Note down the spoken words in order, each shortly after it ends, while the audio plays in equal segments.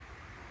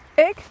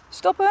Ik?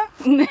 Stoppen?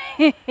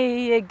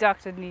 Nee, ik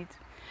dacht het niet.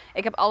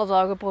 Ik heb alles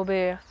al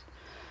geprobeerd.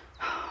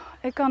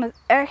 Ik kan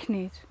het echt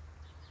niet.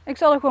 Ik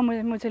zal er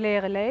gewoon moeten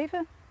leren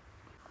leven.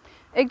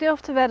 Ik durf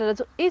te wedden dat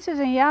er iets is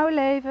in jouw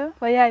leven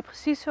waar jij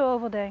precies zo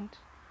over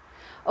denkt.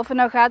 Of het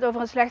nou gaat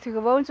over een slechte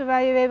gewoonte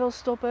waar je weer wil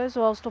stoppen,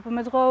 zoals stoppen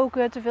met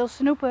roken, te veel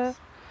snoepen.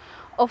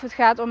 Of het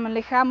gaat om een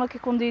lichamelijke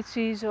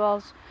conditie,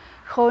 zoals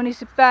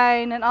chronische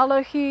pijn, een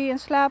allergie, een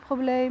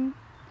slaapprobleem.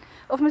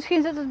 Of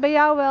misschien zit het bij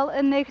jou wel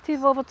in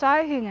negatieve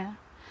overtuigingen.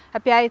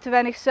 Heb jij te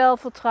weinig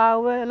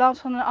zelfvertrouwen,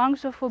 last van een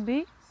angst of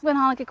fobie? Ik ben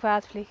Hanneke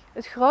Kwaadvlieg.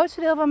 Het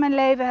grootste deel van mijn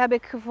leven heb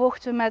ik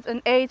gevochten met een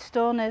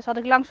eetstoornis, had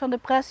ik last van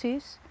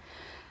depressies.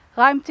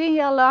 Ruim 10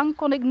 jaar lang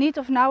kon ik niet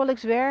of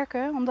nauwelijks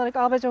werken, omdat ik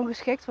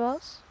arbeidsongeschikt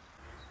was.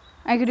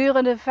 En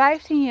gedurende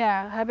 15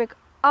 jaar heb ik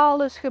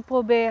alles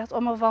geprobeerd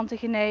om ervan te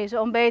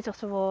genezen, om beter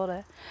te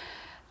worden.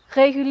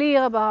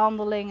 Reguliere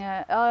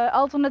behandelingen,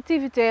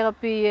 alternatieve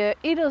therapieën,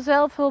 ieder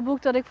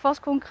zelfhulpboek dat ik vast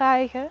kon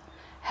krijgen,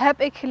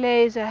 heb ik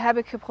gelezen, heb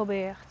ik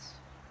geprobeerd.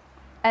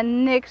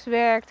 En niks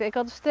werkte. Ik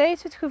had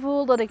steeds het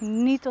gevoel dat ik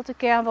niet tot de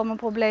kern van mijn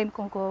probleem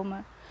kon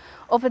komen.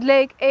 Of het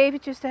leek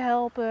eventjes te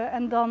helpen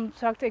en dan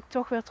zakte ik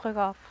toch weer terug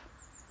af.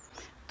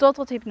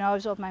 Totdat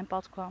hypnose op mijn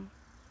pad kwam.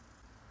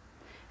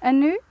 En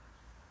nu?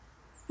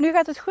 Nu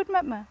gaat het goed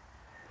met me.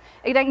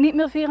 Ik denk niet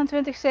meer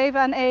 24/7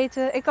 aan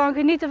eten. Ik kan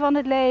genieten van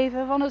het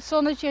leven, van het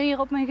zonnetje hier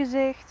op mijn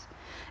gezicht.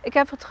 Ik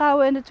heb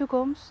vertrouwen in de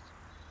toekomst.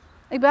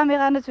 Ik ben weer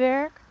aan het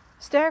werk.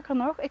 Sterker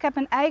nog, ik heb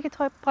een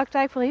eigen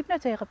praktijk voor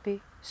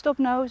hypnotherapie.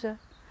 Stopnose.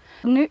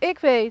 Nu ik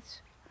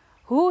weet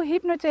hoe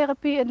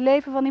hypnotherapie het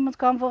leven van iemand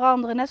kan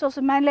veranderen, net zoals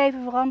het mijn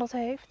leven veranderd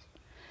heeft,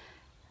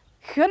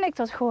 gun ik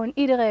dat gewoon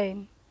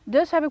iedereen.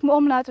 Dus heb ik me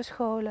om laten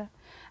scholen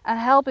en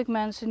help ik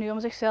mensen nu om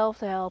zichzelf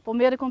te helpen, om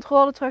weer de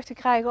controle terug te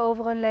krijgen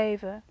over hun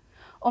leven.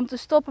 Om te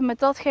stoppen met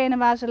datgene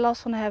waar ze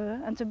last van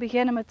hebben en te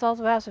beginnen met dat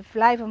waar ze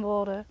blij van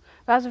worden,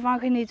 waar ze van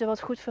genieten,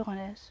 wat goed voor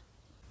hen is.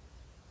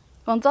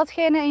 Want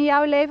datgene in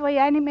jouw leven waar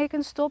jij niet mee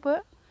kunt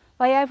stoppen,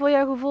 waar jij voor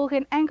jouw gevoel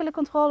geen enkele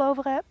controle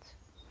over hebt,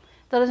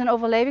 dat is een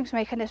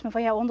overlevingsmechanisme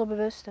van jouw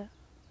onderbewuste.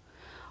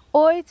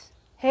 Ooit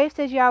heeft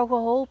dit jou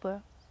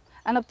geholpen.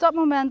 En op dat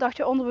moment dacht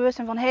je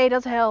onderbewustzijn van, hé,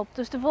 dat helpt.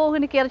 Dus de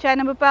volgende keer dat jij in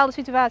een bepaalde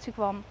situatie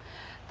kwam,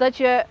 dat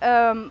je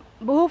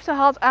behoefte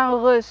had aan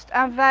rust,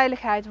 aan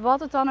veiligheid, wat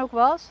het dan ook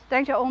was,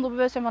 denkt jouw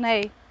onderbewustzijn van,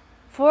 hé,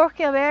 vorige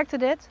keer werkte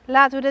dit,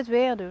 laten we dit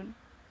weer doen.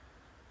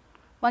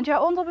 Want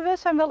jouw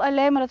onderbewustzijn wil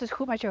alleen maar dat het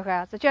goed met jou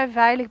gaat, dat jij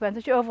veilig bent,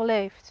 dat je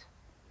overleeft.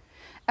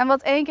 En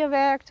wat 1 keer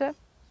werkte,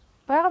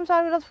 waarom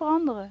zouden we dat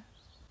veranderen?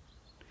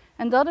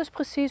 En dat is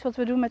precies wat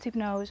we doen met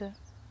hypnose.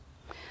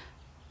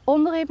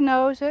 Onder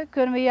hypnose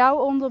kunnen we jouw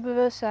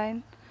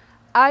onderbewustzijn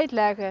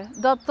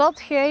uitleggen dat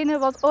datgene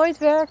wat ooit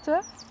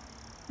werkte,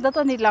 dat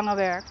dat niet langer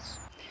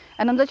werkt.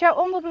 En omdat jouw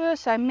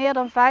onderbewustzijn meer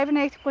dan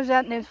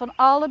 95% neemt van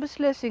alle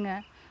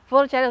beslissingen,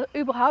 voordat jij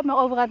er überhaupt maar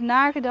over hebt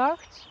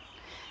nagedacht,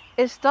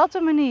 is dat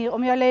de manier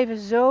om jouw leven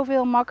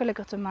zoveel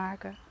makkelijker te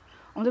maken.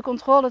 Om de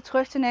controle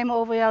terug te nemen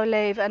over jouw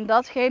leven en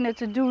datgene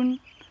te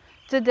doen,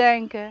 te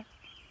denken,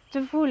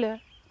 te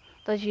voelen,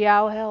 dat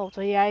jou helpt,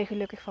 waar jij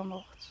gelukkig van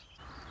wordt.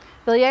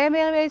 Wil jij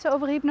meer weten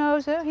over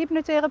hypnose,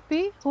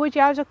 hypnotherapie, hoe het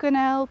jou zou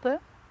kunnen helpen?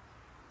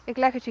 Ik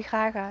leg het je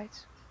graag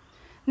uit.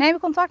 Neem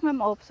contact met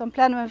me op, dan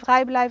plannen we een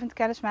vrijblijvend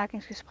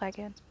kennismakingsgesprek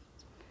in.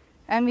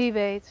 En wie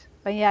weet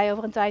ben jij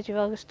over een tijdje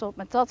wel gestopt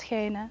met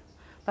datgene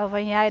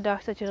waarvan jij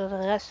dacht dat je er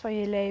de rest van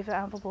je leven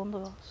aan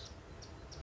verbonden was.